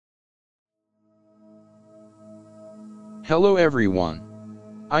Hello everyone.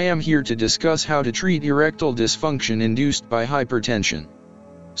 I am here to discuss how to treat erectile dysfunction induced by hypertension.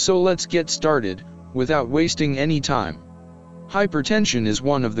 So let's get started, without wasting any time. Hypertension is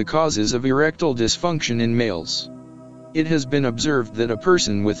one of the causes of erectile dysfunction in males. It has been observed that a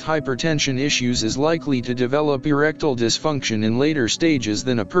person with hypertension issues is likely to develop erectile dysfunction in later stages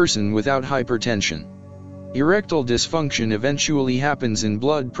than a person without hypertension. Erectile dysfunction eventually happens in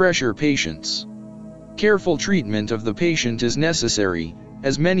blood pressure patients. Careful treatment of the patient is necessary,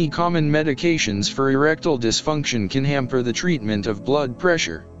 as many common medications for erectile dysfunction can hamper the treatment of blood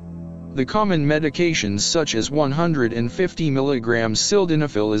pressure. The common medications such as 150 mg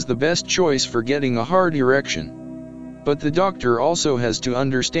sildenafil is the best choice for getting a hard erection. But the doctor also has to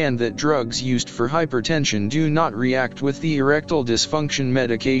understand that drugs used for hypertension do not react with the erectile dysfunction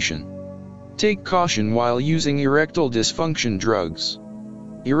medication. Take caution while using erectile dysfunction drugs.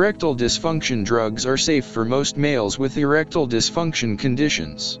 Erectile dysfunction drugs are safe for most males with erectile dysfunction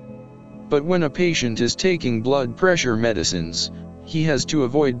conditions. But when a patient is taking blood pressure medicines, he has to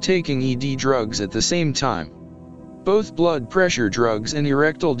avoid taking ED drugs at the same time. Both blood pressure drugs and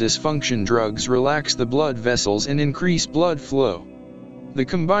erectile dysfunction drugs relax the blood vessels and increase blood flow. The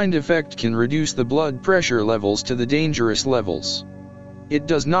combined effect can reduce the blood pressure levels to the dangerous levels. It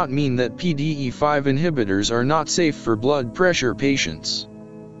does not mean that PDE5 inhibitors are not safe for blood pressure patients.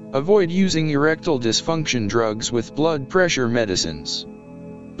 Avoid using erectile dysfunction drugs with blood pressure medicines.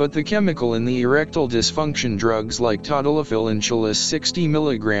 But the chemical in the erectile dysfunction drugs like tadalafil and Cialis 60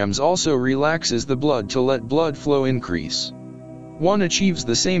 mg also relaxes the blood to let blood flow increase. One achieves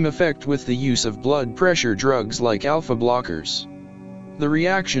the same effect with the use of blood pressure drugs like alpha blockers. The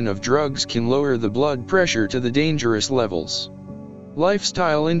reaction of drugs can lower the blood pressure to the dangerous levels.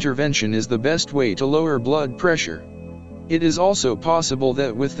 Lifestyle intervention is the best way to lower blood pressure. It is also possible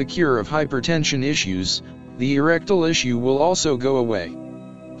that with the cure of hypertension issues, the erectile issue will also go away.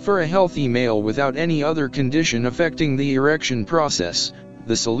 For a healthy male without any other condition affecting the erection process,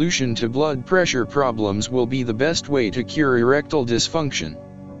 the solution to blood pressure problems will be the best way to cure erectile dysfunction.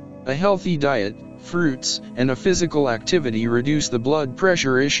 A healthy diet, fruits, and a physical activity reduce the blood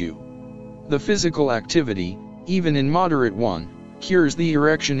pressure issue. The physical activity, even in moderate one, cures the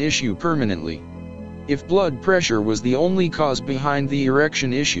erection issue permanently. If blood pressure was the only cause behind the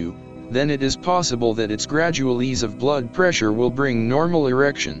erection issue, then it is possible that its gradual ease of blood pressure will bring normal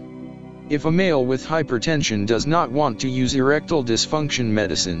erection. If a male with hypertension does not want to use erectile dysfunction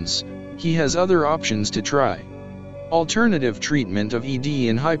medicines, he has other options to try. Alternative treatment of ED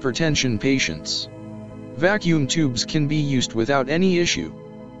in hypertension patients. Vacuum tubes can be used without any issue.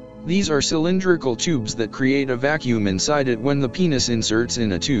 These are cylindrical tubes that create a vacuum inside it when the penis inserts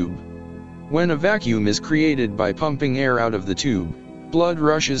in a tube. When a vacuum is created by pumping air out of the tube, blood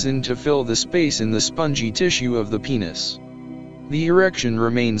rushes in to fill the space in the spongy tissue of the penis. The erection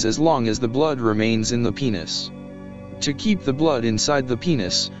remains as long as the blood remains in the penis. To keep the blood inside the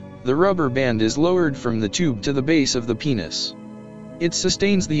penis, the rubber band is lowered from the tube to the base of the penis. It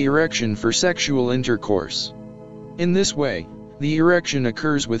sustains the erection for sexual intercourse. In this way, the erection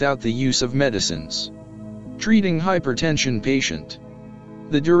occurs without the use of medicines. Treating hypertension patient.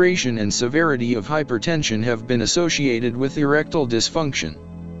 The duration and severity of hypertension have been associated with erectile dysfunction.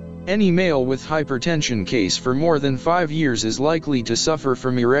 Any male with hypertension case for more than 5 years is likely to suffer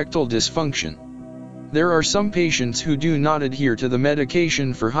from erectile dysfunction. There are some patients who do not adhere to the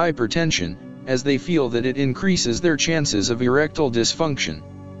medication for hypertension, as they feel that it increases their chances of erectile dysfunction.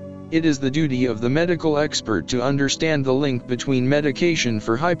 It is the duty of the medical expert to understand the link between medication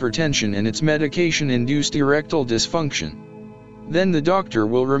for hypertension and its medication-induced erectile dysfunction. Then the doctor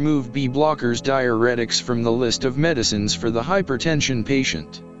will remove B blockers diuretics from the list of medicines for the hypertension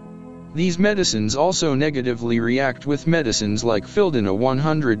patient. These medicines also negatively react with medicines like Fildena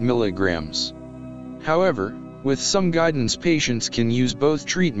 100 mg. However, with some guidance patients can use both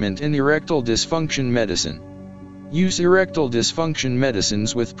treatment and erectile dysfunction medicine. Use erectile dysfunction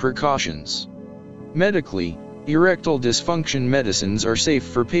medicines with precautions. Medically, erectile dysfunction medicines are safe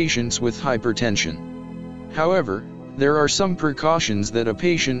for patients with hypertension. However, there are some precautions that a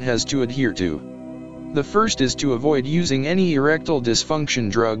patient has to adhere to. The first is to avoid using any erectile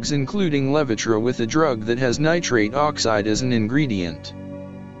dysfunction drugs including Levitra with a drug that has nitrate oxide as an ingredient.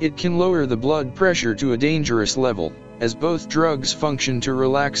 It can lower the blood pressure to a dangerous level, as both drugs function to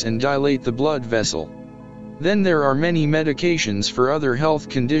relax and dilate the blood vessel. Then there are many medications for other health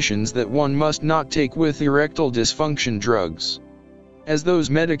conditions that one must not take with erectile dysfunction drugs, as those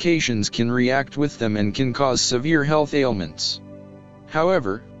medications can react with them and can cause severe health ailments.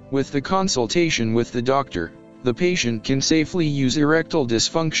 However, with the consultation with the doctor, the patient can safely use erectile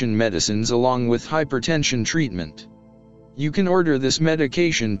dysfunction medicines along with hypertension treatment. You can order this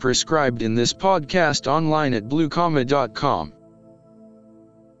medication prescribed in this podcast online at bluecomma.com.